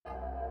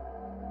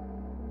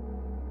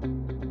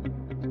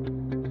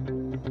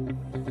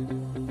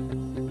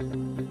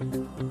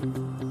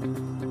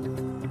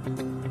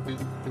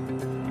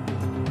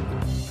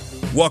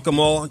Welcome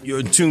all. You're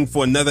in tune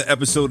for another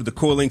episode of the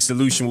Core Link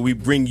Solution, where we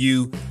bring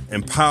you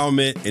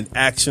empowerment and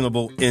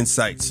actionable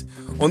insights.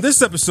 On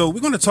this episode,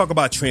 we're going to talk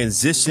about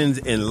transitions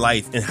in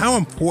life and how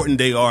important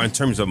they are in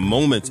terms of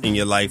moments in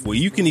your life where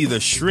you can either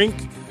shrink,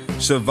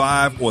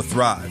 survive, or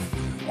thrive.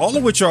 All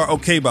of which are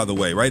okay, by the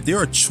way, right? There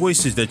are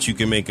choices that you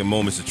can make in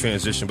moments of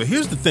transition. But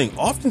here's the thing.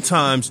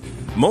 Oftentimes,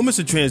 moments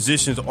of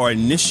transitions are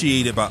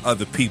initiated by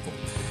other people.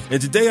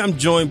 And today I'm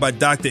joined by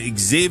Dr.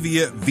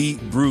 Xavier V.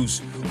 Bruce,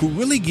 who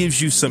really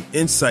gives you some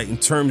insight in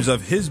terms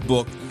of his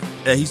book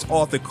that he's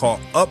authored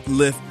called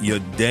Uplift Your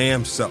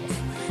Damn Self.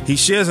 He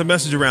shares a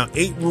message around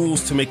 8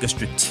 rules to make a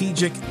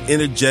strategic,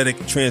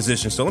 energetic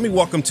transition. So let me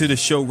welcome to the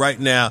show right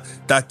now,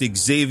 Dr.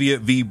 Xavier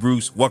V.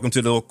 Bruce. Welcome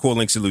to the Core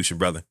Link Solution,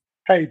 brother.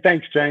 Hey,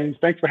 thanks, James.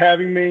 Thanks for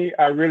having me.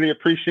 I really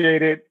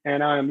appreciate it.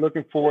 And I am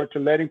looking forward to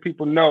letting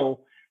people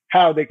know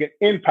how they can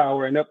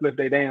empower and uplift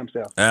their damn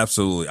self.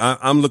 Absolutely.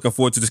 I'm looking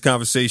forward to this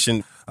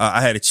conversation.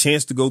 I had a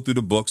chance to go through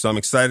the book, so I'm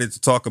excited to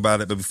talk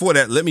about it. But before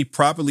that, let me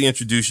properly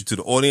introduce you to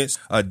the audience.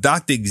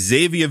 Dr.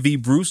 Xavier V.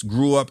 Bruce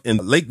grew up in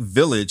Lake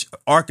Village,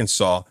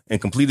 Arkansas, and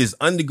completed his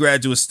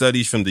undergraduate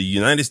studies from the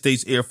United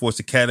States Air Force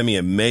Academy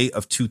in May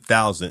of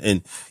 2000.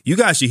 And you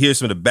guys should hear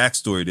some of the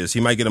backstory of this.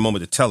 He might get a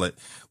moment to tell it.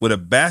 With a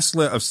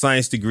Bachelor of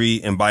Science degree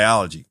in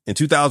biology. In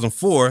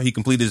 2004, he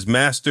completed his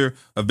Master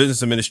of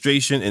Business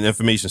Administration and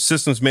Information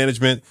Systems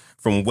Management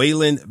from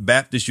Wayland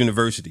Baptist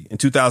University. In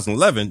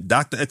 2011,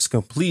 Dr. X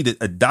completed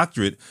a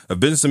Doctorate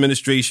of Business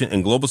Administration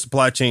and Global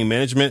Supply Chain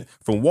Management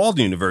from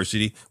Walden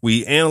University, where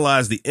he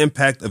analyzed the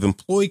impact of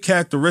employee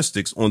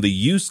characteristics on the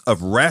use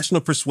of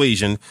rational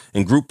persuasion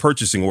in group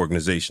purchasing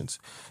organizations.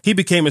 He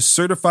became a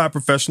certified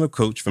professional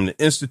coach from the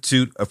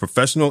Institute of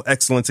Professional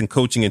Excellence in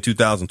Coaching in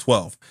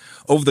 2012.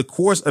 Over the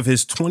course of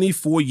his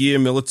 24-year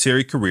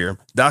military career,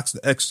 Dr.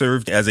 X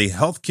served as a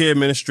healthcare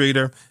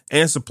administrator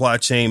and supply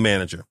chain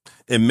manager.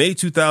 In May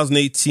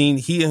 2018,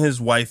 he and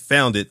his wife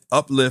founded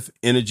Uplift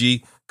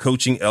Energy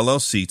Coaching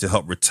LLC to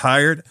help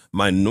retired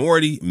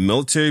minority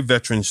military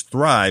veterans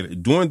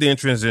thrive during their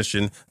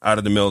transition out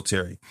of the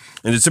military.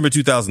 In December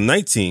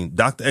 2019,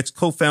 Dr. X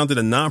co-founded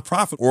a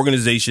nonprofit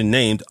organization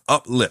named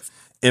Uplift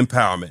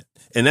In-Powerment,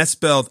 and that's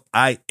spelled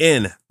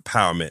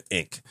In-Powerment,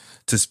 Inc.,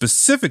 to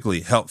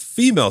specifically help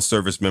female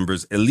service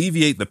members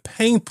alleviate the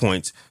pain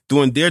points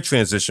during their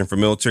transition from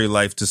military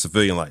life to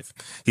civilian life.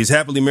 He's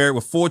happily married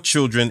with 4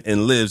 children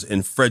and lives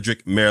in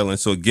Frederick, Maryland.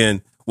 So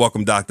again,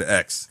 welcome, Dr.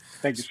 X.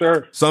 Thank you,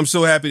 sir. So I'm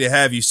so happy to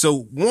have you. So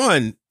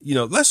one,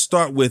 let's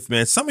start with,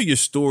 man, some of your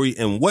story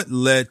and what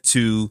led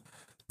to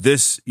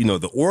this,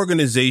 the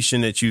organization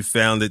that you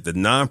founded, the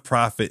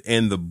nonprofit,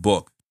 and the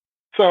book.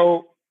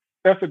 So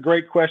that's a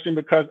great question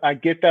because I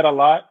get that a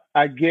lot.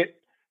 I get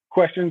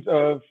questions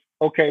of,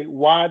 okay,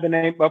 why the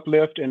name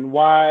Uplift and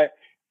why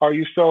are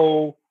you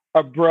so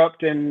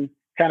abrupt and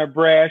kind of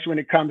brash when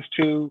it comes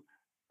to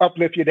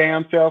uplift your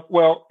damn self?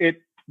 Well,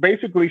 it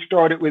basically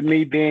started with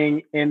me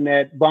being in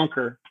that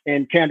bunker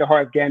in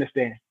Kandahar,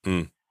 Afghanistan.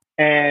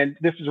 And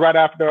this is right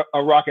after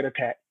a rocket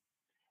attack.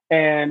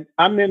 And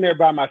I'm in there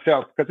by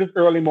myself because it's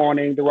early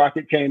morning. The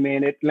rocket came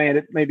in. It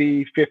landed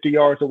maybe 50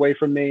 yards away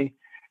from me.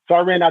 So I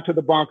ran out to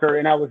the bunker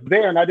and I was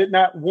there and I did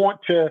not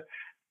want to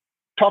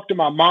talk to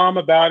my mom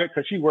about it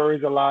because she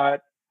worries a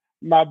lot.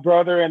 My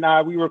brother and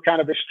I, we were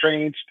kind of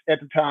estranged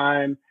at the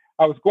time.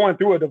 I was going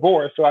through a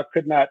divorce, so I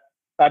did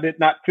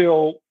not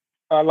feel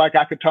like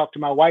I could talk to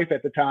my wife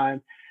at the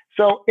time.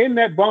 So in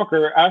that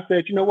bunker, I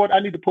said, you know what? I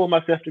need to pull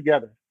myself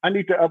together. I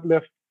need to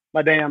uplift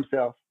my damn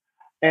self.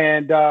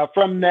 And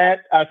from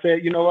that, I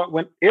said, you know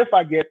what? If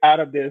I get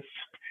out of this,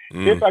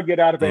 if I get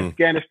out of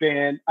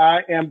Afghanistan,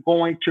 I am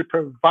going to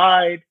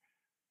provide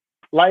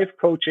life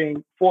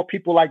coaching for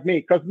people like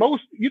me. Because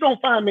you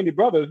don't find many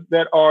brothers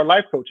that are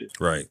life coaches,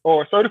 right,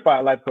 or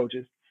certified life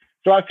coaches.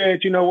 So I said,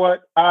 you know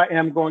what? I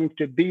am going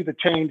to be the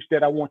change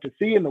that I want to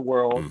see in the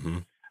world.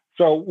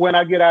 So when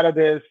I get out of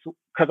this,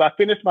 because I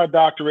finished my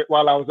doctorate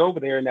while I was over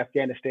there in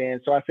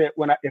Afghanistan. So I said,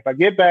 if I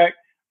get back,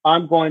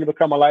 I'm going to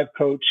become a life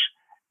coach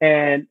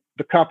and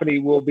the company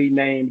will be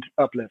named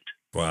Uplift.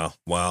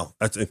 Wow.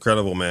 That's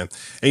incredible, man.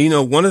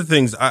 And, one of the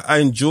things I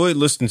enjoyed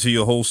listening to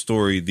your whole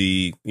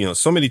story,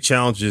 so many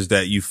challenges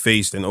that you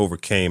faced and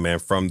overcame, man,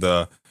 from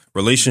the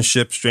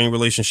strained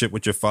relationship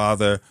with your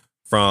father,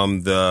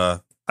 I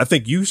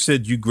think you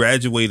said you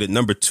graduated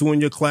number 2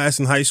 in your class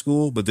in high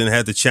school, but then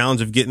had the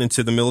challenge of getting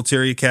into the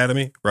military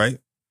academy, right?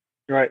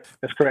 Right.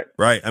 That's correct.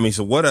 Right. I mean,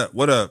 so what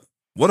a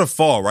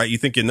fall, right? You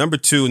think you're number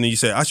 2 and then you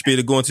say, I should be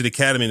able to go into the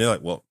academy. And they're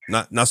like, well,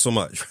 not so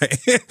much, right?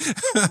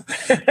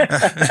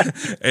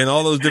 And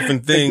all those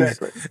different things.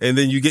 Exactly. And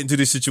then you get into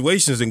these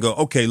situations and go,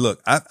 okay,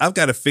 look, I've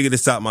got to figure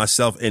this out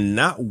myself and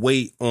not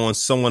wait on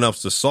someone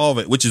else to solve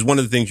it, which is one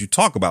of the things you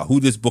talk about, who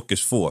this book is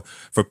for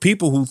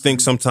people who think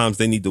sometimes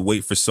they need to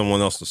wait for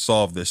someone else to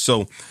solve this.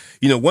 So,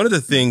 one of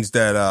the things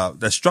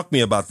that struck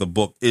me about the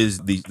book is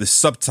the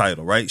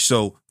subtitle, right?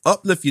 So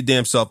Uplift Your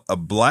Damn Self, a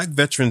Black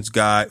veteran's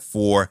guide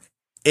for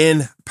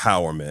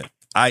In-Powerment,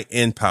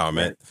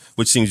 In-Powerment,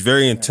 which seems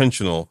very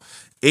intentional.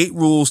 8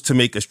 rules to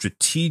make a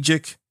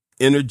strategic,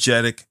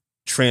 energetic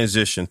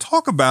transition.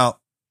 Talk about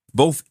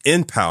both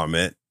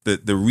empowerment,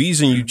 the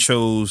reason you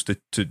chose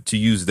to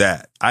use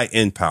that,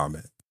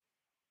 In-Powerment.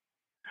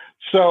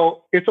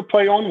 So it's a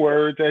play on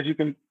words, as you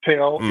can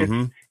tell.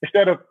 Mm-hmm.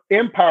 Instead of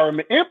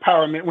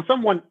empowerment, when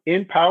someone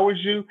empowers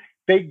you,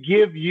 they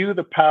give you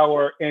the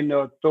power and the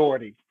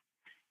authority.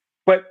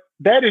 But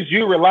that is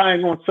you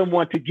relying on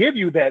someone to give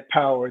you that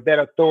power, that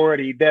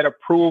authority, that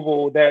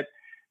approval, that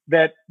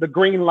the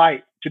green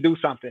light to do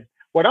something.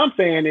 What I'm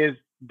saying is,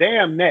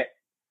 damn net,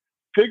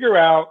 figure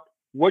out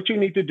what you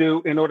need to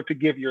do in order to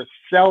give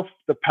yourself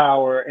the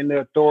power and the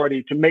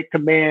authority to make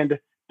command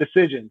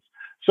decisions.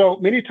 So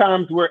many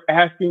times we're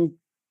asking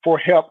for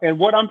help. And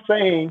what I'm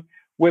saying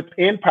with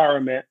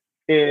empowerment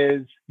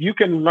is you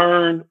can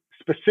learn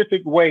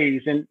specific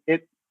ways, and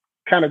it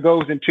kind of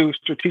goes into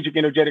strategic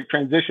energetic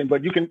transition,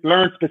 but you can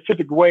learn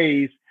specific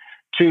ways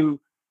to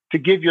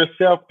give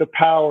yourself the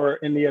power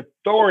and the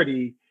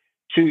authority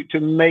to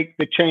make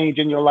the change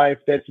in your life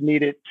that's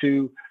needed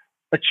to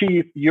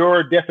achieve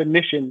your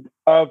definition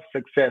of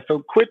success.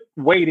 So quit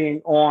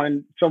waiting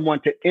on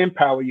someone to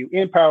empower you.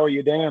 Empower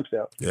your damn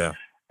self. Yeah.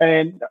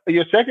 And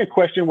your second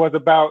question was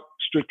about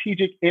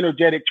strategic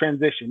energetic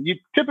transition. You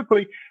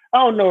typically, I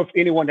don't know if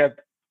anyone has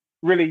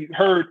really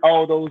heard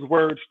all those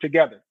words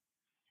together.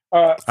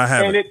 I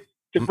haven't. And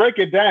to break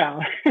it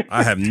down,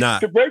 I have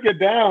not. To break it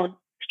down,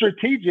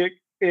 strategic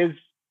is,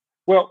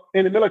 well,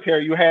 in the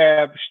military, you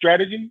have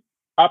strategy,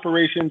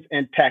 operations,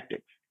 and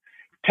tactics.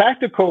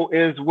 Tactical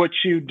is what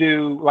you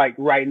do like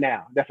right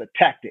now. That's a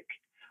tactic.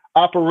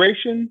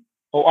 Operation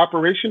or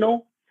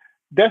operational,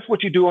 that's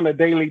what you do on a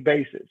daily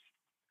basis.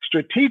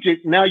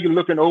 Strategic, now you're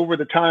looking over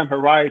the time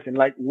horizon,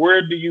 like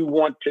where do you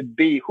want to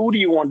be? Who do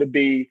you want to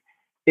be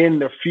in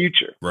the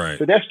future? Right.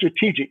 So that's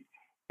strategic.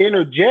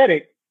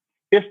 Energetic,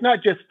 it's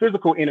not just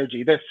physical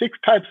energy. There's 6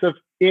 types of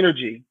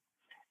energy.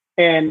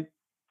 And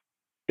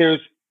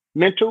there's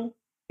mental,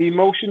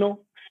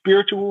 emotional,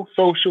 spiritual,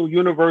 social,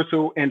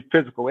 universal, and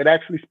physical. It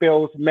actually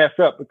spells mess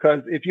up,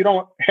 because if you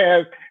don't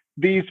have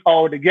these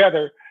all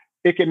together,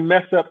 it can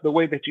mess up the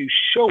way that you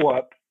show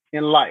up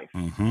in life.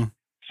 Mm-hmm.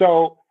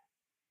 So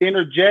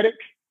energetic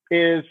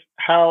is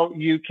how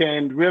you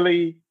can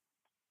really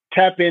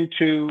tap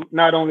into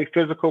not only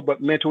physical,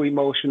 but mental,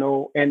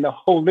 emotional, and the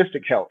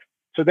holistic health.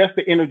 So that's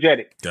the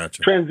energetic.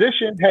 Gotcha.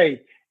 Transition,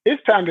 hey,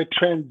 it's time to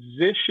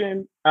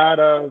transition out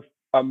of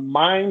a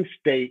mind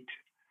state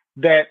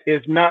that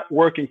is not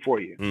working for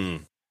you.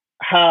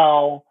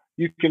 How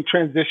you can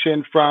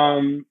transition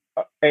from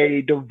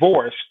a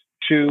divorce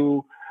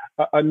to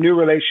a new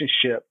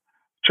relationship,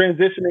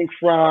 transitioning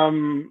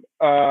from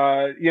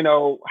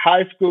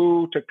high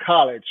school to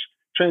college,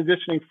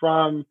 transitioning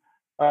from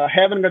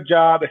having a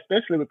job,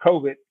 especially with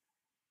COVID,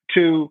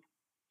 to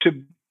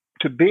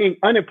being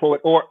unemployed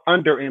or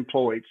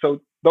underemployed.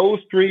 So those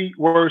 3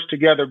 words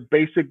together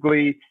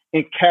basically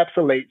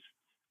encapsulates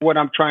what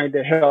I'm trying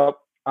to help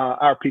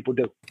our people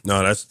do.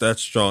 No,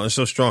 that's strong. It's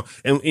so strong.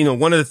 And,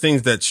 one of the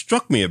things that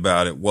struck me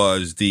about it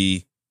was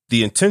the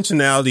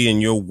intentionality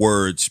in your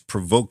words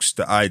provokes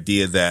the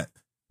idea that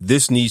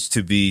this needs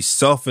to be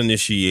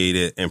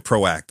self-initiated and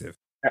proactive.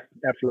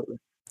 Absolutely.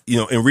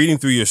 In reading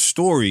through your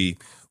story,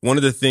 one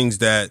of the things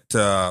that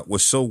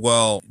was so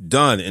well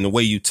done in the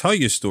way you tell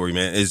your story,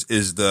 man,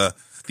 is the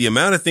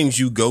amount of things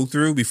you go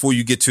through before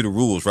you get to the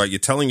rules, right? You're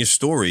telling your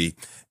story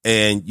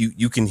and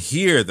you can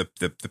hear the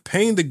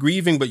pain, the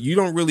grieving, but you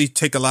don't really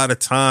take a lot of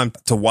time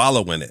to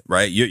wallow in it,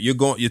 right?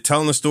 You're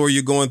telling the story,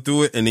 you're going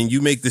through it, and then you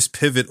make this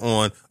pivot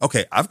on,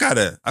 okay, I've got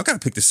to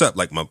pick this up.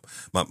 Like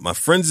my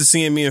friends are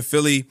seeing me in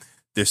Philly.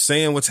 They're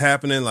saying what's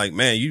happening. Like,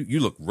 man, you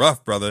look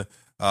rough, brother.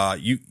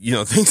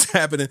 Things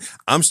happening.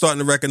 I'm starting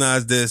to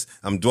recognize this.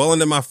 I'm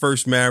dwelling in my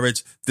first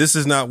marriage. This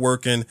is not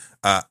working.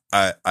 I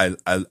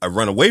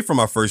run away from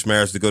my first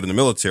marriage to go to the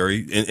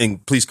military.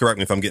 And please correct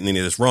me if I'm getting any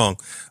of this wrong.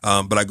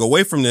 But I go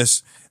away from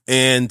this,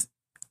 and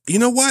you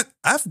know what?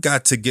 I've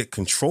got to get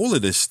control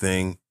of this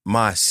thing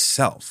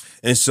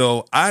myself. And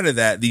so out of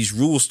that, these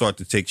rules start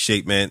to take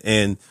shape, man.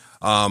 And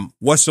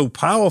what's so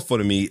powerful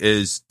to me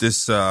is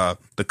this,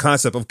 the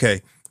concept of,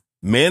 okay,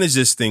 manage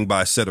this thing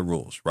by a set of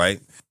rules,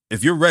 right?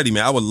 If you're ready,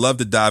 man, I would love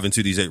to dive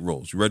into these 8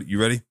 rules. You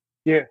ready?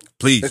 Yeah.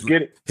 Please. Let's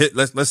get it.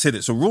 Let's hit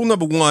it. So rule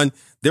number 1,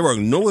 there are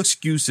no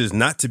excuses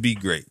not to be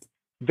great.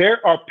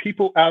 There are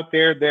people out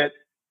there that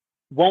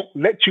won't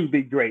let you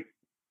be great.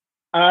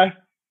 I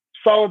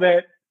saw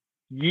that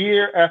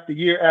year after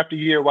year after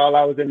year while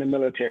I was in the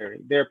military.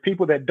 There are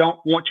people that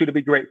don't want you to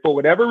be great for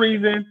whatever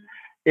reason.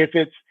 If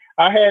it's,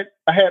 I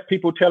had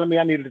people telling me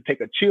I needed to take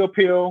a chill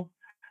pill.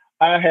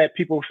 I had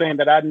people saying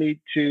that I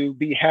need to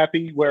be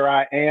happy where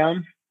I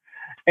am.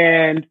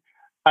 And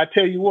I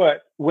tell you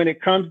what, when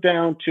it comes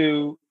down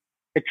to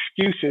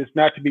excuses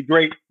not to be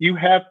great, you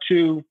have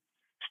to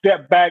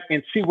step back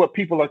and see what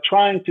people are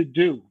trying to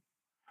do.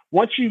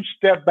 Once you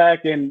step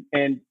back and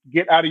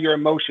get out of your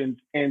emotions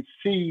and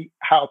see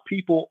how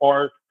people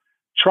are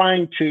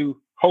trying to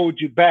hold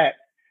you back,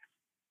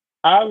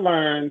 I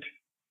learned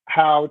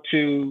how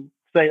to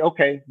say,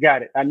 okay,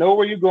 got it. I know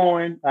where you're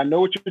going. I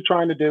know what you're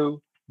trying to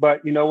do,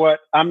 but you know what?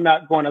 I'm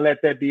not going to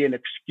let that be an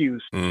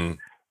excuse.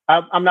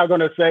 I'm not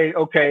going to say,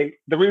 okay,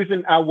 the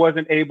reason I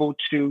wasn't able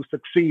to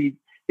succeed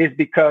is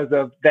because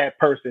of that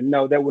person.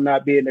 No, that will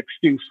not be an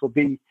excuse for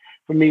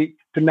me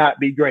to not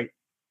be great.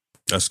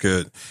 That's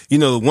good. You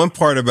know, the one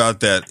part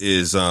about that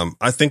is,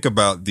 I think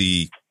about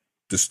the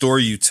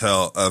story you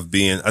tell of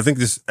being, I think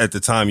this at the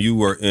time you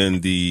were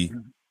in the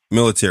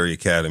military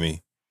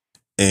academy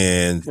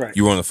and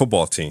you were on the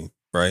football team,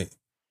 right?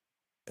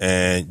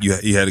 And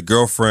you had a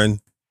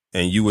girlfriend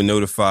and you were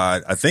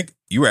notified, I think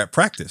you were at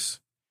practice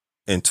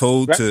and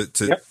told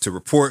to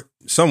report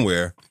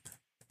somewhere,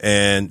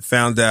 and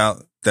found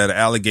out that an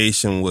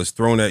allegation was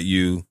thrown at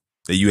you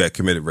that you had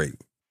committed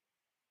rape.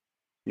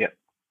 Yep.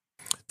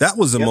 That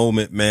was a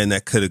moment, man,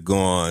 that could have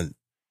gone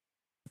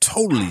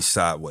totally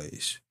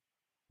sideways.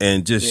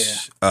 And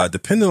just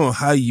depending on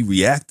how you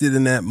reacted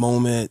in that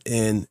moment.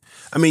 And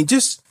I mean,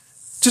 just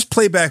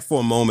play back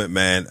for a moment,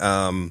 man.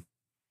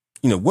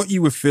 You know, what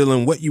you were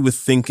feeling, what you were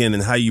thinking,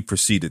 and how you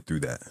proceeded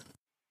through that.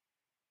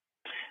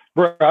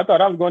 Bro, I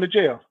thought I was going to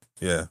jail.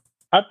 Yeah.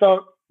 I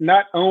thought,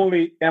 not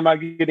only am I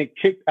getting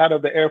kicked out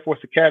of the Air Force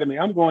Academy,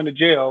 I'm going to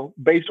jail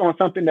based on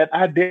something that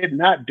I did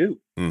not do.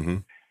 Mm-hmm.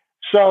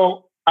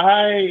 So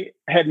I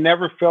had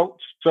never felt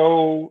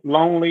so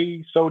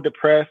lonely, so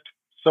depressed,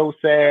 so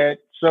sad,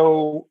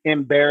 so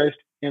embarrassed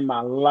in my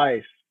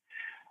life.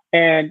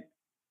 And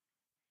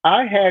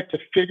I had to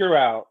figure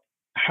out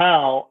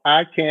how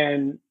I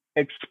can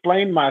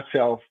explain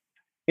myself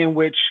in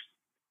which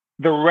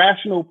the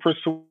rational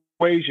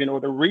persuasion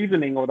or the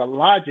reasoning or the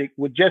logic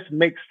would just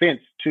make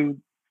sense to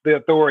the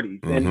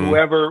authorities and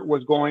whoever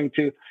was going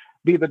to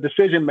be the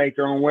decision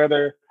maker on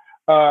whether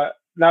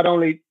not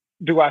only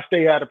do I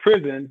stay out of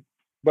prison,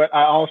 but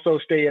I also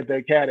stay at the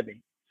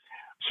academy.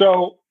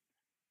 So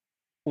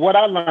what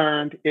I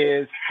learned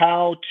is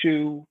how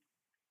to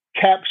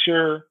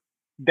capture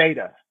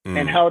data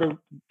and how to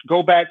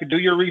go back and do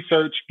your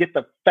research, get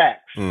the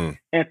facts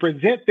and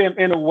present them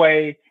in a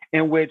way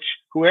in which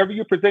whoever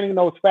you're presenting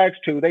those facts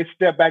to, they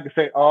step back and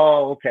say,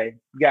 oh, okay,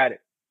 got it.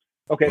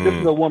 Okay, this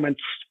is a woman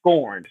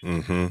scorned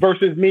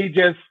versus me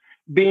just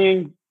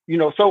being,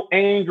 so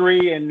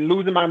angry and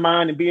losing my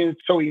mind and being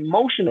so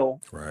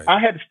emotional. Right. I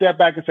had to step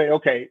back and say,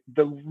 okay,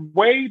 the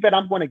way that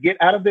I'm going to get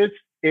out of this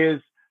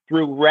is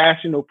through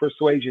rational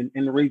persuasion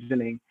and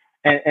reasoning.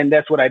 And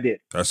that's what I did.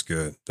 That's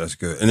good. That's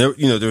good. And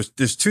there,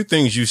 there's two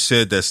things you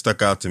said that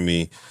stuck out to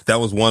me.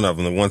 That was one of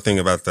them. The one thing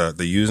about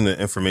the using the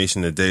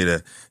information, the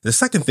data. The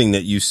second thing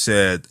that you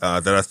said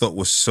that I thought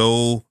was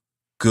so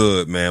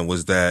good, man,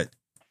 was that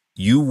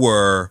you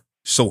were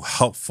so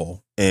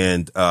helpful.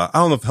 And I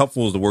don't know if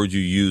helpful is the word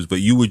you use, but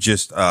you were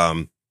just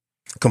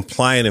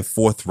compliant and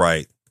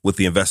forthright with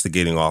the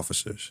investigating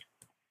officers.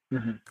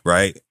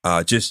 Right.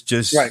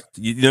 Just right.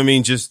 You know what I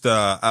mean? Just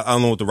I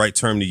don't know what the right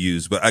term to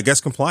use, but I guess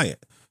compliant.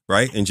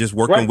 Right. And just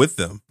working with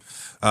them.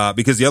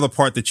 Because the other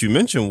part that you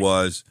mentioned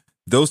was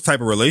those type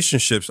of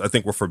relationships, I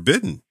think, were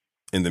forbidden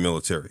in the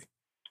military.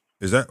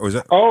 Is that?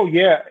 Oh,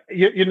 yeah.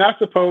 You're not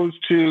supposed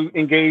to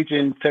engage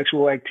in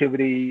sexual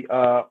activity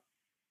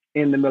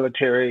in the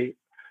military.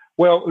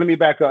 Well, let me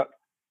back up.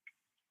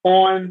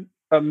 On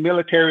a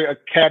military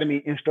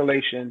academy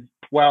installation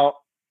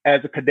while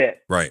as a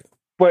cadet. Right.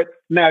 But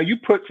now you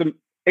put some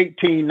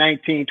 18,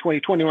 19,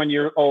 20,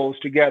 21-year-olds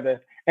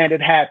together and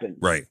it happens.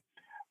 Right.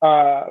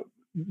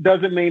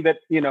 Doesn't mean that,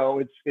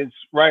 it's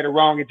right or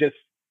wrong.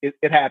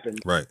 It happens.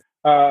 Right.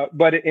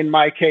 But in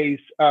my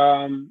case,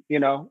 someone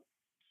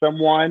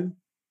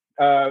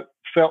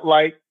felt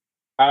like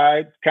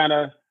I kind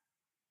of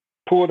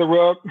pulled the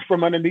rug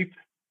from underneath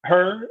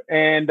her,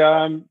 and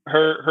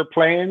her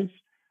plans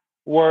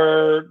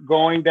were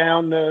going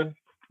down the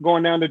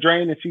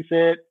drain. And she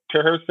said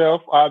to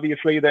herself,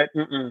 obviously, that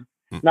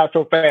not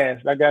so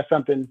fast. I got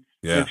something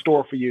in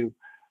store for you.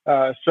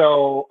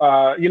 So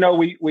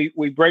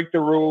we break the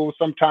rules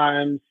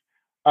sometimes,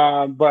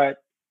 but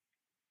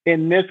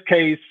in this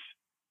case,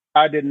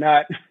 I did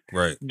not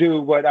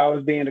do what I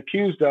was being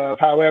accused of.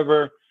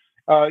 However,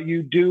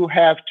 you do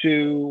have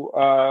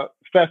to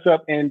fess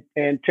up and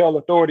tell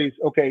authorities,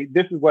 okay,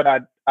 this is what I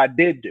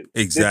did do.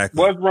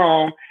 Exactly. This was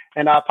wrong,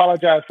 and I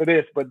apologize for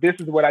this, but this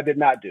is what I did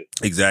not do.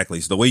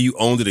 Exactly. So the way you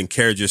owned it and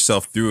carried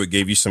yourself through it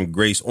gave you some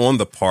grace on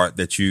the part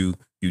that you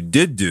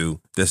did do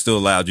that still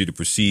allowed you to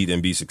proceed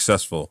and be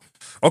successful.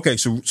 Okay,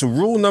 so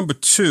rule number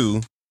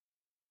 2,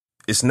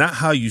 it's not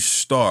how you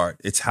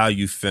start, it's how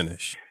you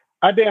finish.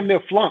 I damn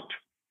near flunked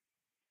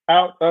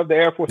out of the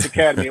Air Force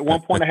Academy. At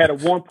one point, I had a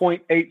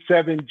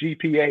 1.87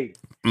 GPA.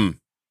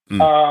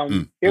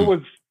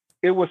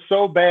 It was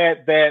so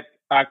bad that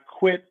I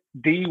quit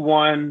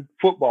D1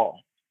 football.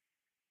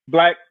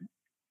 Black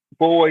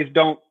boys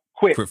don't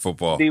quit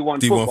football.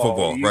 D1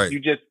 football. Right. You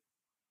just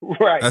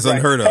That's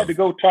unheard of. I had to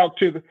go talk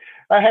to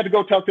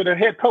the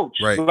head coach.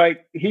 Right.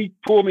 Like, he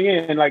pulled me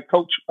in, like,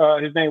 coach,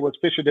 his name was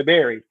Fisher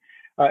DeBerry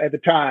at the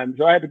time.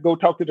 So I had to go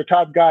talk to the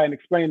top guy and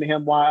explain to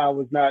him why I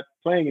was not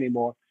playing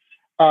anymore.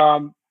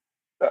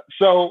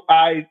 So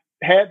I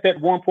had that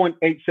 1.87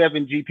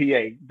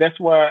 GPA. That's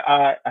where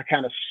I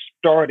kind of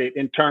started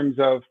in terms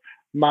of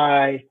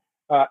my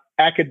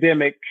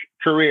academic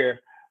career.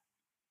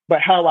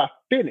 But how I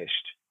finished,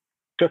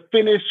 to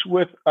finish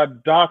with a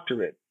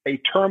doctorate, a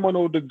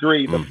terminal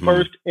degree, the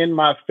first in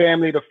my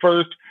family, the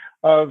first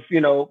of,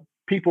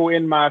 people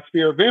in my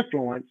sphere of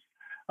influence.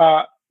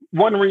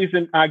 One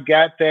reason I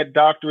got that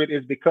doctorate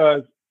is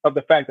because of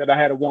the fact that I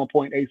had a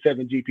 1.87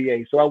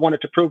 GPA. So I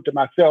wanted to prove to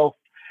myself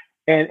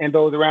and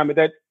those around me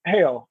that,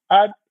 hell,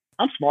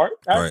 I'm smart.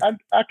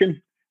 I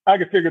can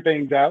figure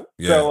things out.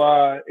 Yeah.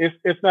 So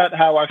it's not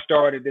how I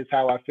started, it's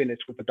how I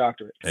finished with the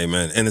doctorate.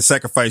 Amen. And the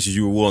sacrifices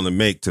you were willing to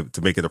make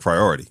to make it a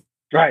priority.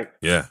 Right.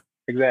 Yeah.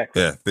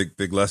 Exactly. Yeah.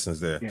 Big lessons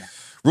there. Yeah.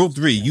 Rule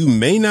 3, you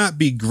may not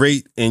be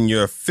great in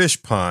your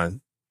fish pond,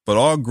 but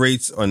all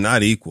greats are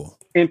not equal.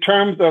 In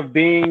terms of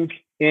being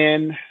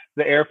in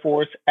the Air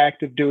Force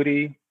active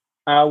duty,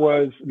 I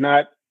was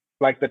not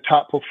like the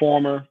top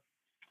performer,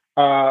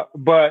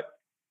 but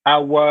I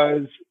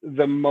was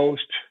the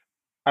most,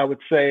 I would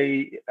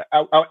say,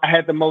 I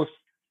had the most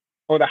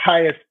or the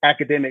highest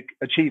academic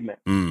achievement.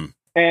 And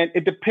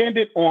it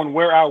depended on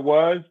where I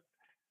was.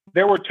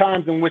 There were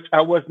times in which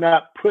I was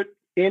not put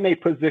in a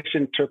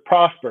position to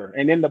prosper.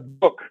 And in the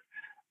book,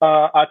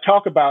 I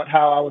talk about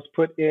how I was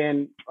put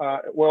in,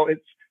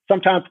 it's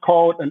sometimes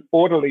called an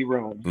orderly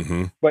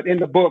room. But in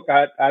the book,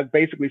 I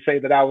basically say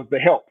that I was the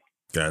help.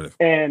 Got it.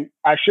 And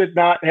I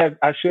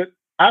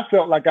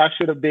felt like I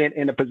should have been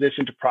in a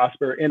position to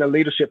prosper, in a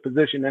leadership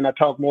position. And I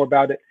talk more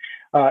about it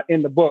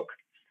in the book.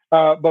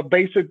 But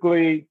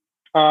basically,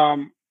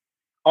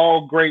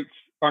 all greats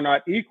are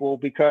not equal,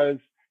 because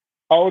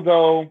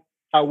although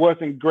I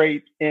wasn't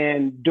great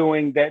in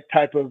doing that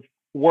type of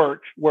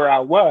work where I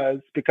was,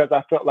 because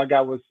I felt like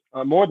I was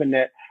more than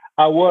that,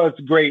 I was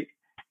great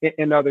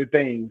in other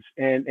things.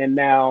 And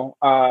now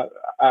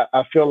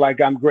I feel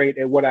like I'm great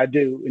at what I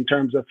do in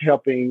terms of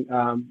helping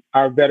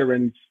our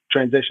veterans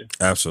transition.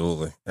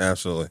 Absolutely.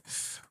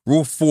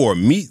 Rule 4,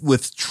 meet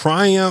with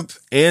triumph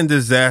and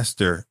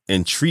disaster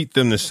and treat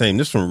them the same.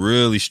 This one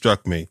really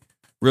struck me.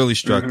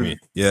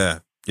 Yeah.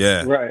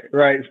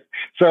 Right.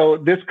 So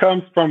this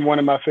comes from one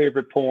of my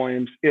favorite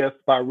poems, If,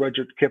 by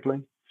Rudyard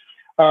Kipling.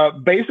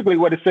 Basically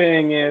what it's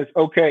saying is,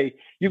 okay,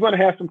 you're going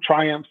to have some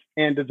triumphs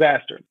and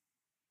disaster.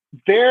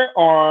 There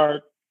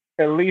are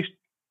at least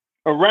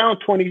around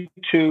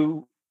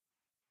 22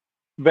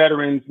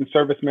 veterans and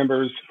service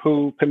members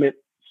who commit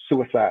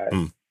suicide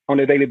on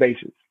a daily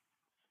basis.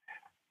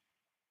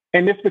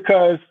 And it's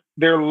because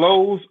their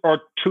lows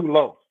are too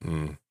low.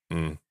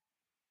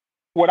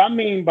 What I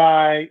mean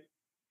by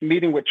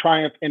meeting with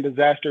triumph and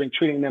disaster and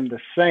treating them the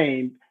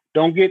same,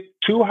 don't get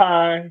too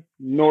high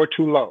nor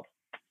too low.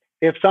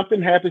 If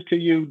something happens to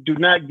you, do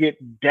not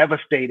get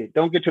devastated.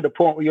 Don't get to the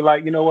point where you're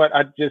like, you know what,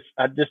 I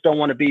just don't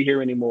want to be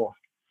here anymore.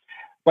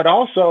 But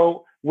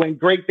also, when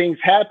great things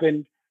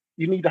happen,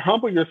 you need to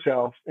humble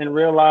yourself and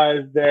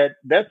realize that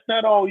that's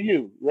not all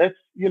you. That's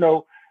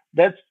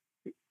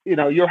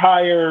your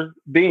higher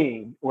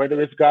being, whether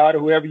it's God or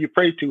whoever you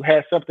pray to,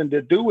 has something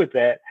to do with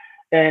that.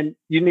 And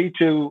you need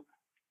to,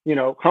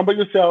 humble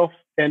yourself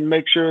and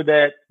make sure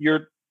that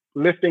you're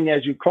lifting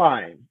as you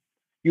climb.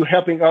 You're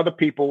helping other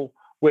people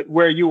with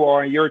where you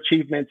are and your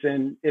achievements.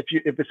 And if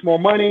it's more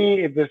money,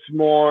 if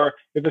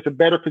it's a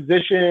better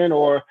position,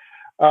 or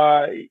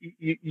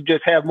you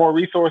just have more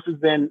resources,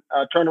 then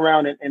turn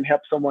around and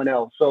help someone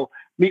else. So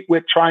meet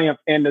with triumph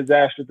and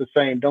disaster the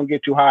same. Don't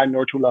get too high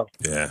nor too low.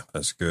 Yeah,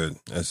 that's good.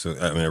 It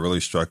really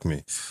struck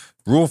me.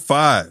 Rule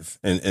 5,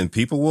 and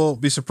people will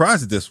be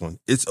surprised at this one.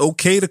 It's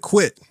okay to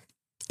quit.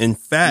 In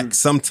fact,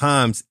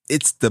 sometimes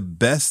it's the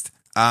best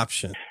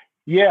option.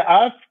 Yeah,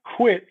 I've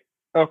quit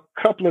a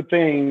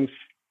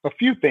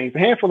few things, a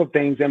handful of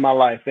things in my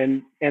life,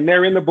 and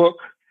they're in the book.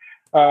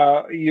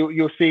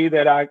 You'll see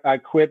that I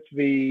quit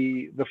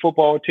the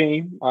football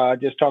team. I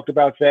just talked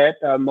about that.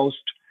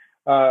 Most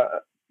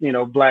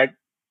Black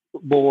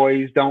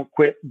boys don't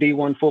quit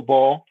D1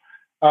 football.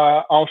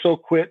 Also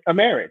quit a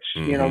marriage.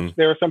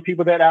 There are some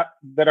people that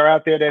are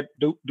out there that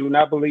do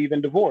not believe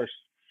in divorce.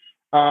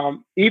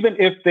 Even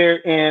if they're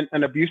in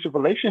an abusive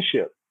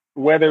relationship,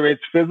 whether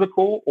it's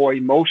physical or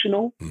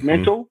emotional,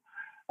 mental,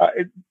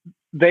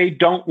 they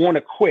don't want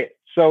to quit.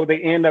 So they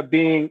end up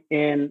being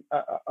in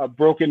a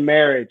broken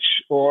marriage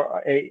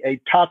or a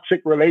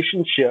toxic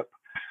relationship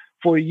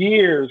for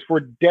years, for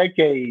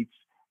decades.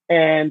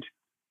 And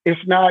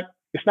it's not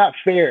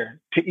fair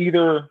to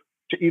either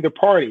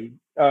party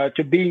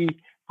to be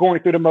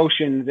going through the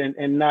motions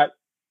and not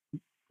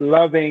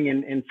loving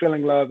and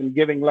feeling love and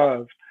giving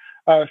love.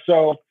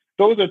 So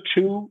those are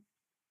two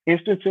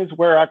instances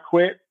where I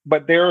quit,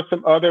 but there are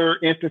some other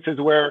instances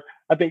where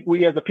I think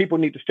we as a people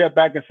need to step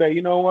back and say,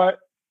 you know what?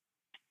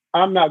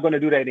 I'm not going to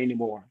do that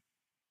anymore.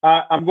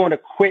 I'm going to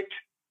quit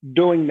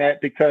doing that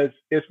because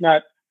it's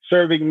not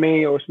serving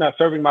me, or it's not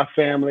serving my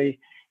family.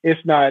 It's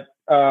not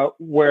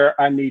where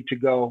I need to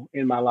go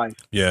in my life.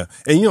 Yeah.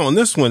 And, on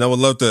this one, I would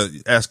love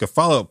to ask a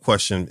follow-up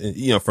question.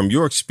 From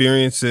your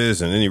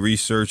experiences and any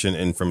research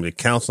and from the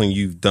counseling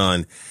you've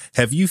done,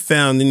 have you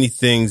found any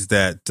things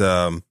that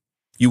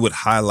you would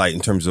highlight in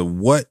terms of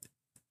what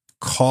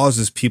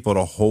causes people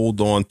to hold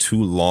on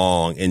too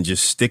long and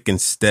just stick and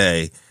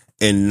stay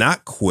and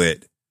not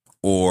quit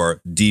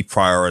or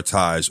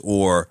deprioritize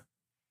or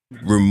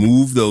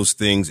remove those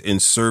things in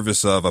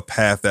service of a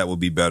path that will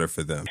be better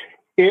for them?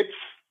 It's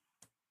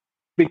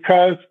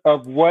because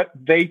of what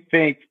they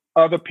think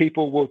other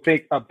people will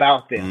think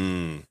about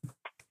them.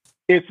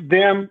 It's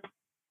them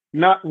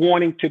not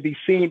wanting to be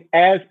seen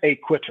as a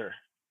quitter.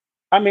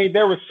 I mean,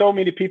 there were so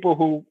many people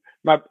who,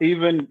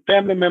 even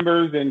family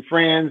members and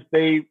friends,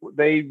 they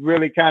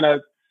really kind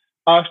of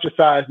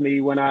ostracized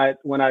me when I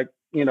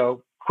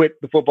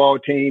quit the football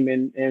team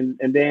and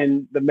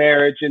then the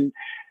marriage. And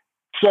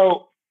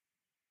so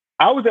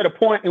I was at a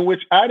point in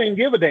which I didn't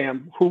give a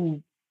damn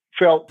who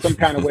felt some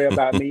kind of way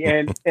about me.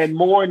 And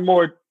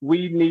more,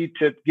 we need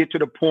to get to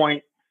the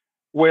point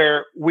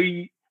where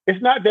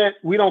it's not that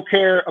we don't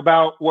care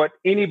about what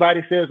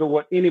anybody says or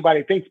what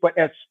anybody thinks, but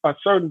at a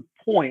certain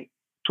point,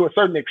 to a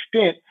certain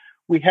extent,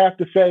 we have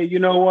to say, you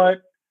know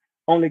what?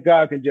 Only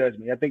God can judge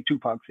me. I think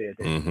Tupac said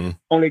that. Mm-hmm.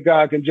 Only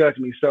God can judge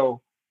me.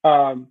 So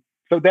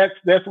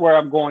that's where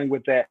I'm going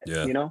with that.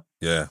 Yeah. You know?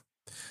 Yeah.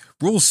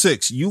 Rule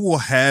 6, you will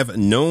have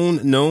known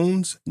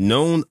knowns,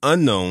 known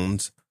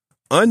unknowns,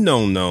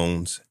 unknown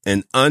knowns,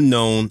 and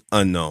unknown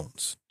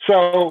unknowns.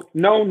 So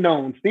known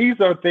knowns, these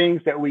are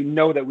things that we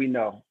know that we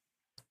know.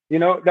 You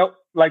know,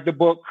 like the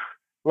book,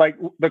 like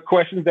the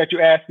questions that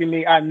you're asking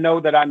me, I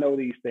know that I know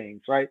these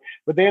things, right?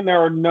 But then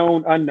there are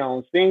known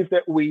unknowns, things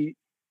that we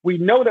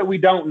know that we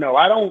don't know.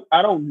 I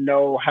don't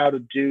know how to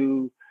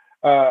do,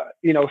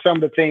 some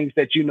of the things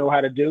that you know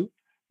how to do.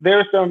 There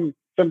are some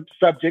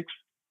subjects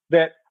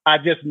that I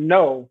just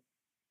know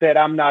that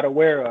I'm not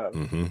aware of.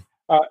 Mm-hmm.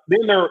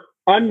 Then there are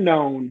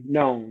unknown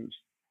knowns.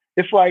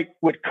 It's like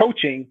with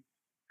coaching,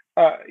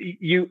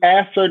 you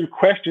ask certain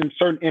questions,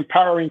 certain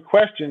empowering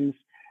questions,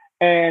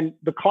 and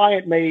the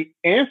client may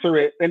answer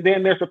it, and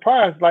then they're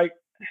surprised, like,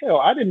 hell,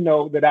 I didn't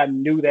know that I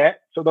knew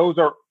that. So those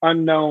are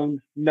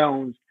unknown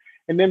knowns.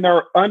 And then there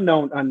are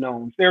unknown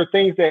unknowns. There are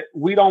things that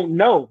we don't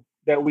know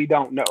that we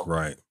don't know.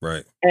 Right.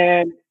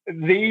 And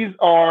these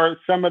are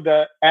some of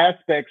the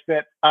aspects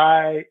that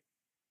I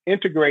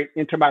integrate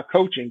into my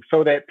coaching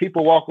so that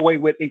people walk away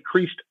with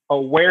increased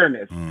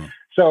awareness.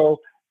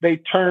 So they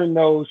turn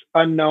those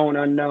unknown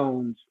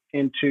unknowns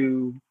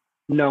into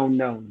known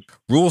knowns.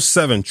 Rule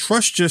 7,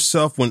 trust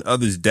yourself when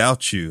others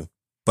doubt you,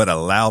 but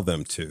allow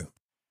them to.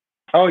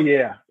 Oh,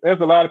 yeah. There's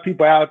a lot of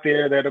people out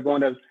there that are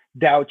going to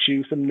doubt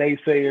you, some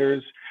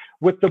naysayers.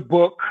 With the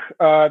book,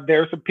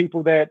 there are some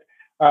people that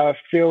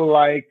feel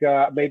like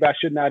maybe I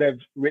should not have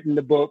written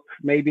the book.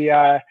 Maybe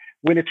I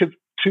went into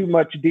too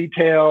much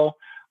detail.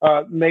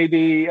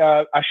 Maybe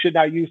I should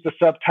not use the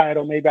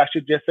subtitle. Maybe I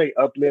should just say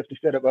uplift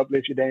instead of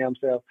uplift your damn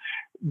self.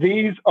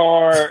 These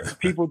are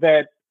people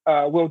that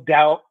will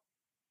doubt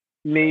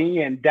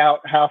me and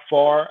doubt how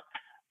far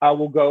I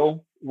will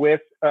go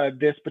with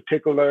this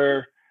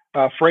particular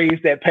phrase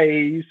that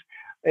pays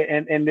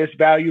and this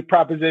value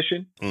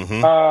proposition.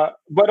 Mm-hmm.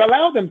 But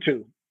allow them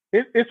to.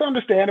 It's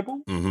understandable.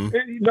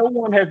 Mm-hmm. No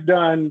one has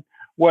done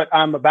what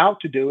I'm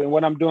about to do and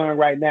what I'm doing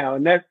right now.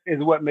 And that is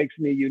what makes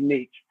me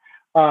unique.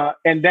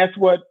 And that's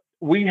what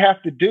we have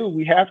to do.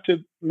 We have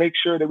to make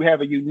sure that we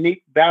have a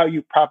unique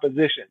value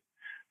proposition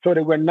so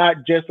that we're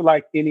not just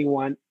like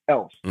anyone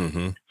else.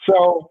 Mm-hmm.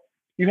 So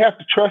you have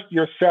to trust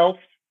yourself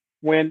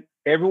when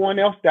everyone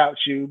else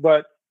doubts you,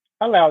 but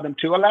allow them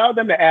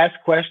to ask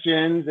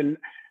questions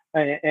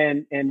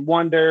and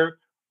wonder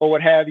or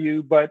what have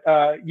you. But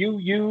you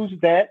use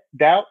that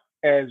doubt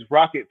as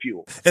rocket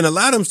fuel. And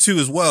allow them to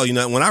as well. You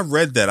know, when I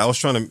read that, I was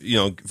trying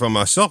to, for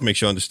myself, make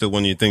sure I understood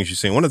one of the things you're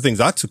saying. One of the things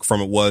I took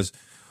from it was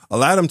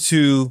allow them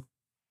to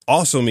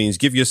also means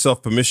give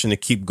yourself permission to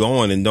keep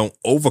going and don't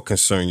over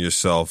concern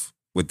yourself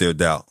with their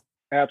doubt.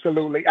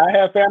 Absolutely. I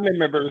have family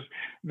members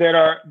that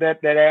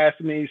ask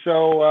me,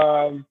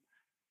 so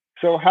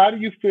how do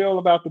you feel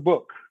about the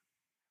book?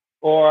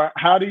 Or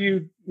how do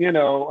you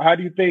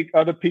think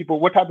other people,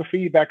 what type of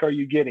feedback are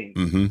you getting?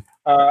 Mm-hmm.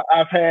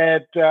 I've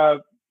had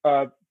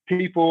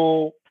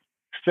people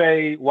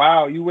say,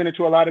 wow, you went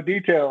into a lot of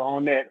detail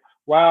on that.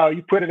 Wow,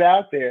 you put it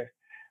out there.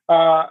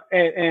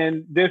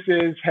 And this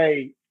is,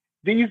 hey,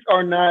 these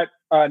are not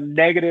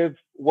negative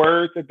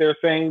words that they're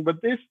saying, but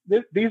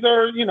these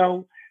are,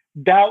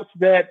 doubts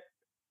that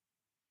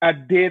I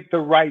did the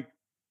right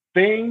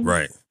thing.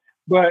 Right.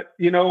 But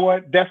you know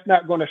what? That's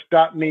not going to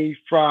stop me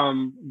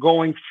from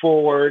going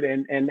forward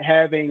and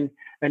having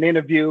an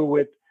interview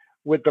with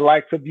the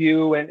likes of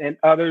you and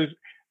others.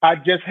 I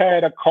just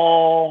had a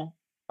call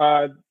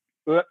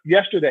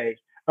yesterday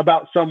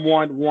about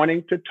someone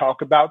wanting to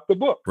talk about the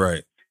book.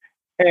 Right.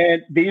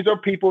 And these are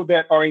people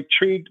that are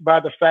intrigued by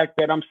the fact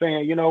that I'm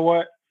saying, you know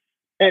what?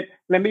 And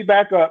let me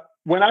back up.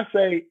 When I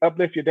say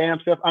uplift your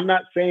damn self, I'm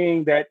not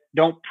saying that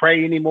don't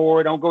pray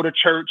anymore, don't go to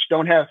church,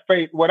 don't have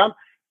faith.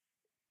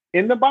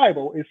 In the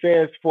Bible, it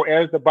says, for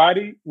as the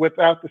body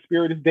without the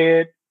spirit is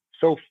dead,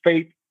 so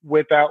faith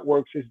without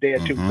works is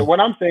dead too. Mm-hmm. So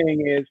what I'm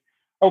saying is,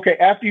 okay,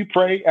 after you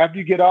pray, after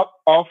you get up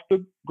off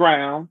the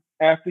ground,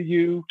 after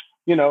you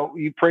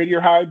you pray to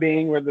your higher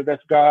being, whether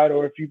that's God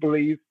or if you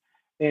believe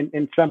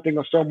in something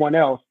or someone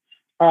else.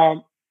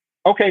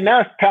 Okay,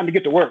 now it's time to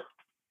get to work.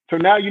 So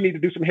now you need to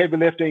do some heavy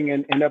lifting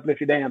and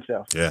uplift your damn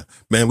self. Yeah,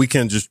 man, we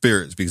can't just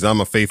spirits because I'm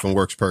a faith and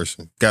works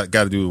person. Got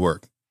to do the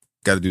work.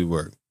 Got to do the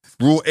work.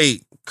 Rule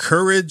 8,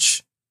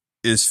 courage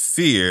is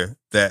fear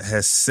that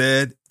has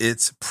said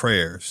its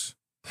prayers.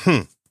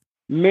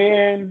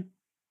 Men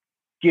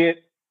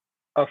get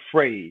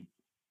afraid.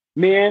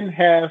 Men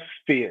have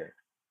fear.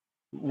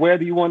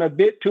 Whether you want to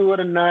admit to it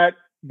or not,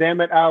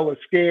 damn it, I was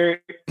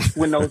scared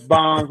when those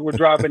bombs were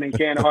dropping in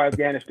Kandahar,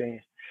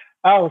 Afghanistan.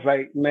 I was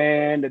like,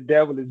 man, the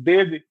devil is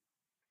busy.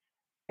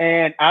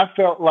 And I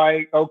felt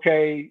like,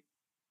 okay,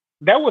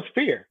 that was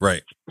fear.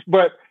 Right.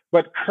 But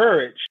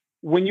courage,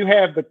 when you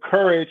have the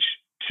courage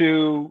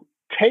to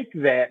take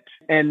that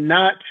and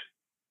not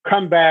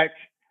come back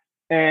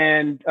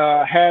and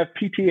have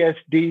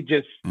PTSD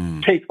just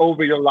take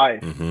over your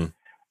life.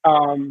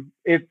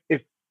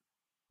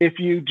 If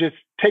you just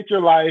take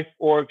your life,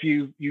 or if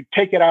you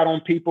take it out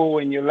on people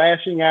and you're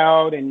lashing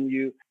out and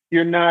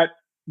you're not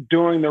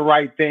doing the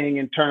right thing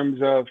in terms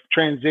of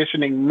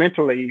transitioning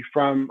mentally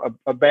from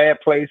a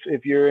bad place,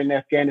 if you're in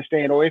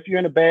Afghanistan, or if you're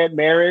in a bad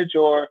marriage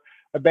or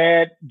a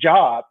bad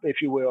job,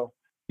 if you will,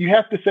 you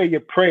have to say your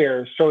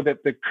prayers so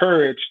that the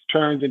courage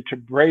turns into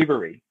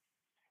bravery.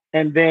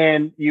 And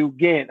then you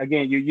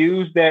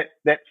use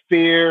that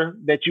fear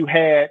that you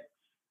had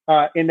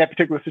in that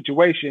particular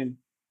situation,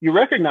 you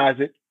recognize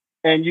it,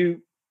 and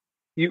you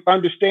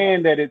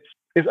understand that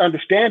it's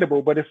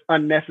understandable, but it's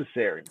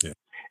unnecessary. Yeah.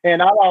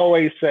 And I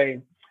always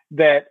say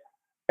that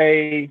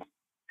a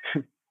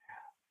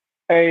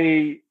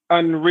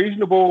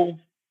unreasonable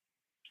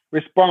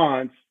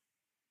response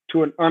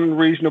to an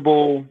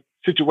unreasonable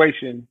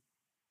situation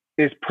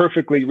is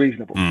perfectly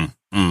reasonable.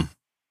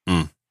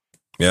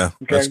 Yeah,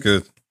 okay? That's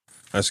good.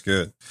 That's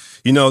good.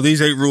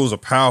 These 8 rules are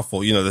powerful.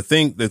 The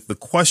thing that the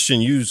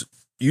question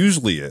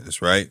usually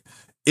is, right?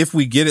 If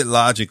we get it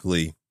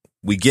logically,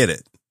 we get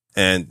it.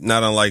 And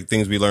not unlike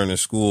things we learn in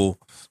school,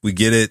 we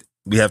get it.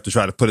 We have to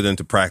try to put it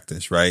into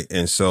practice, right?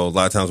 And so a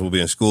lot of times we'll be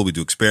in school, we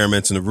do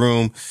experiments in the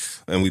room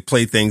and we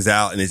play things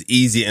out, and it's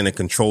easy in a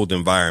controlled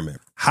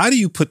environment. How do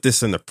you put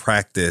this into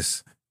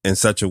practice in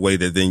such a way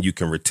that then you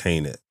can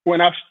retain it? When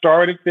I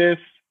started this,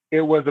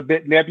 it was a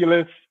bit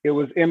nebulous. It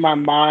was in my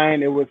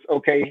mind. It was,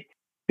 okay,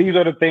 these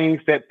are the things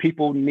that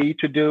people need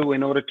to do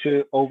in order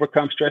to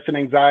overcome stress and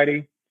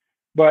anxiety.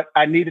 But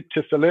I needed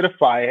to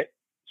solidify it.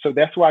 So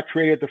that's why I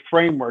created the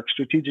framework,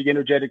 strategic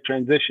energetic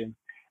transition.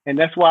 And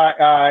that's why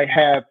I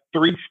have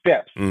 3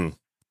 steps.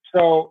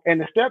 So, and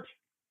the steps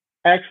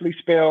actually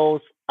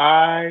spells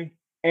I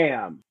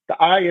am.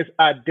 The I is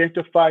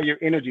identify your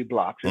energy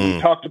blocks. And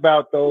we talked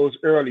about those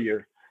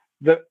earlier.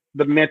 The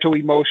mental,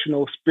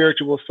 emotional,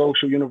 spiritual,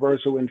 social,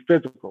 universal, and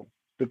physical.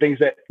 The things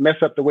that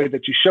mess up the way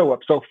that you show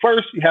up. So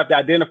first you have to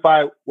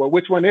identify, well,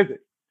 which one is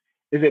it?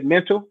 Is it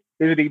mental?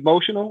 Is it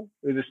emotional?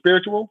 Is it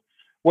spiritual?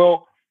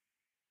 Well,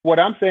 what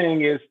I'm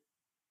saying is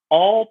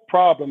all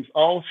problems,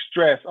 all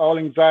stress, all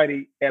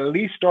anxiety at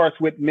least starts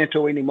with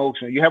mental and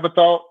emotional. You have a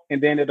thought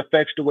and then it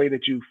affects the way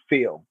that you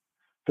feel.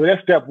 So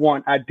that's step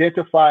 1,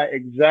 identify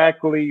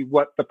exactly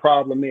what the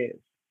problem is.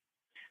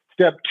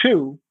 Step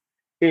 2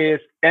 is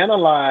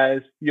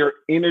analyze your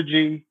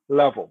energy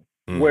level,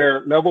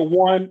 where level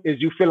 1 is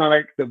you feeling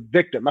like the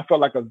victim. I felt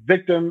like a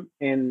victim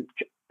in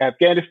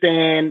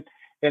Afghanistan,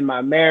 in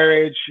my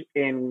marriage,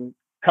 in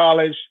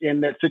college,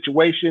 in that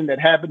situation that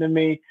happened to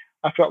me.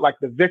 I felt like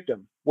the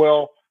victim.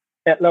 Well,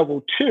 at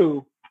level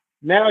 2,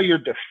 now you're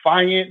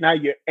defiant, now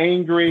you're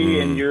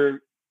angry and you're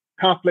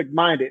conflict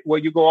minded. Well,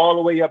 you go all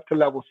the way up to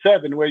level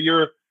 7 where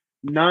you're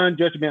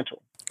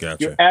non-judgmental.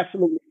 Gotcha. You're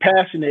absolutely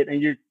passionate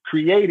and you're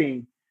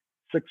creating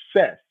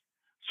success.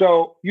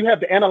 So you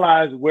have to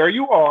analyze where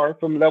you are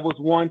from levels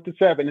 1 to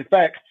 7. In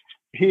fact,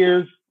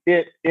 here's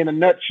it in a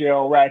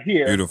nutshell right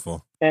here.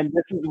 Beautiful. And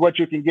this is what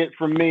you can get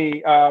from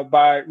me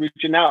by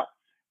reaching out.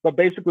 But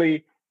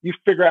basically, you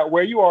figure out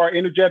where you are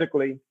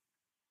energetically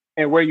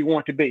and where you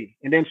want to be.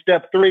 And then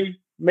step 3,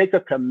 make a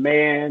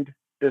command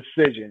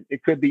decision.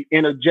 It could be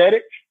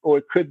energetic or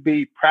it could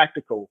be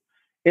practical.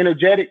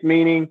 Energetic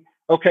meaning,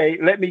 okay,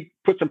 let me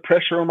put some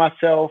pressure on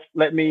myself.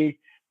 Let me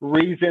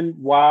reason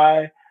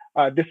why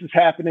this is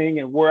happening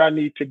and where I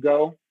need to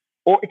go.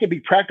 Or it could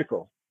be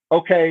practical.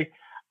 Okay,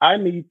 I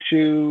need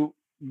to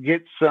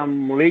get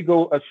some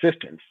legal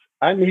assistance.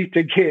 I need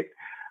to get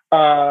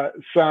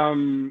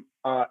some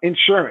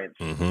insurance.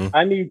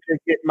 I need to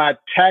get my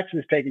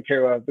taxes taken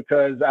care of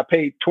because I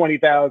paid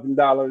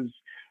 $20,000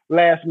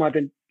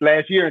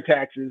 last year in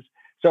taxes.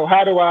 So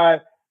how do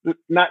I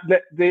not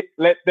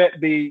let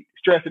that be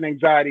stress and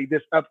anxiety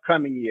this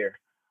upcoming year?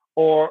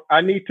 Or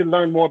I need to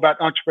learn more about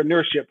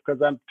entrepreneurship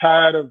because I'm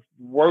tired of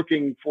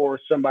working for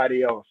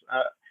somebody else.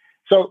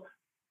 So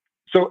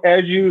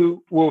as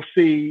you will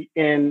see,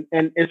 and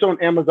it's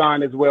on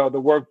Amazon as well,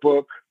 the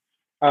workbook,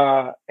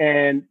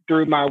 and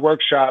through my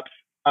workshops,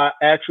 I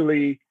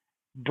actually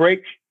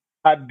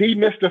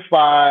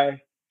demystify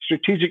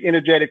strategic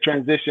energetic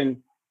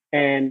transition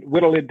and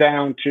whittle it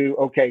down to,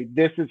 okay,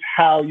 this is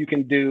how you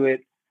can do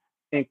it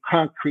in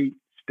concrete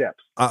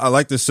steps. I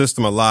like the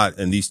system a lot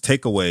and these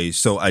takeaways.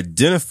 So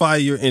identify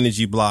your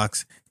energy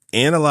blocks,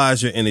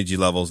 analyze your energy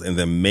levels, and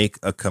then make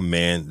a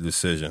command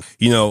decision.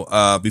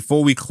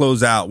 Before we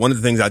close out, one of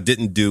the things I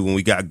didn't do when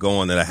we got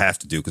going that I have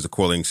to do because the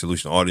Correlating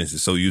Solution audience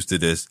is so used to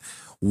this.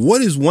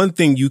 What is one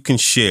thing you can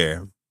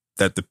share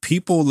that the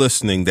people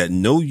listening that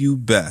know you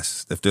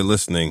best, if they're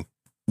listening,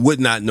 would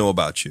not know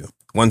about you?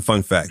 One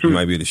fun fact you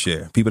might be able to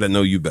share. People that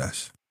know you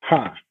best.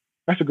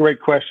 That's a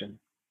great question.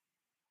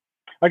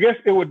 I guess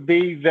it would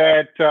be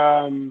that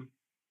I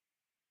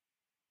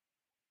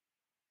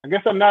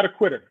guess I'm not a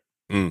quitter.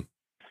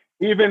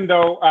 Even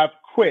though I've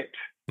quit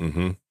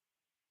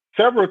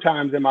several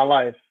times in my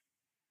life,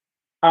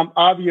 I'm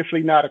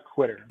obviously not a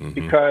quitter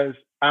because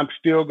I'm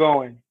still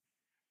going.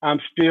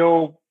 I'm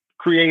still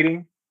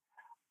creating.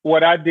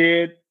 What I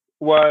did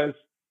was,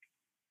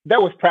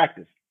 that was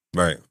practice.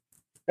 Right.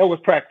 That was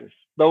practice.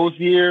 Those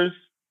years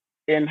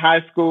in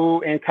high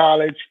school and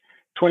college,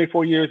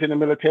 24 years in the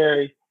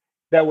military,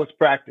 that was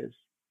practice.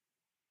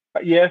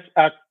 Yes,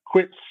 I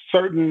quit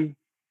certain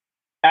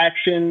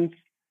actions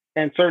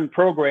and certain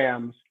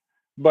programs,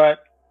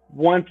 but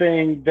one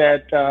thing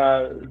that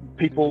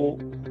people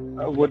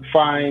would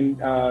find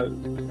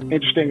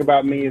interesting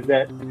about me is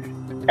that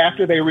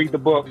after they read the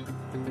book,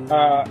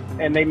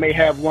 and they may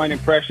have one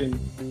impression,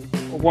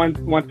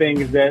 one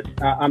thing is that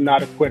I'm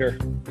not a quitter,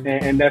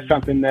 and that's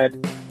something that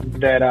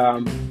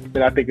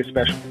I think is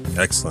special.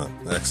 Excellent.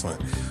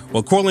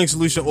 Well, Correlating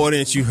Solution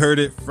audience, you heard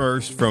it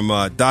first from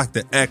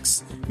Dr.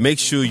 X. Make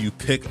sure you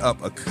pick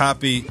up a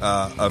copy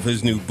of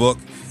his new book,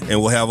 and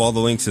we'll have all the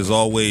links as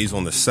always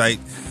on the site.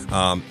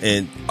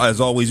 And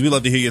as always, we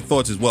love to hear your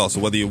thoughts as well. So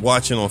whether you're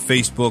watching on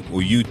Facebook or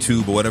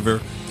YouTube or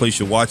whatever place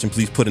you're watching,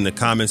 please put in the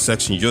comment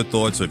section your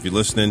thoughts. So if you're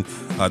listening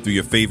through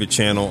your favorite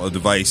channel or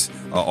device,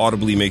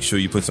 audibly, make sure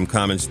you put some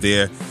comments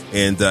there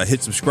and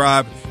hit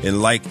subscribe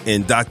and like.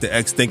 And Dr.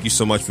 X, thank you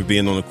so much for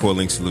being on the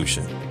Correlating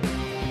Solution.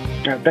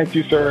 Thank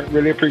you, sir.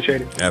 Really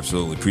appreciate it.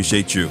 Absolutely.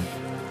 Appreciate you.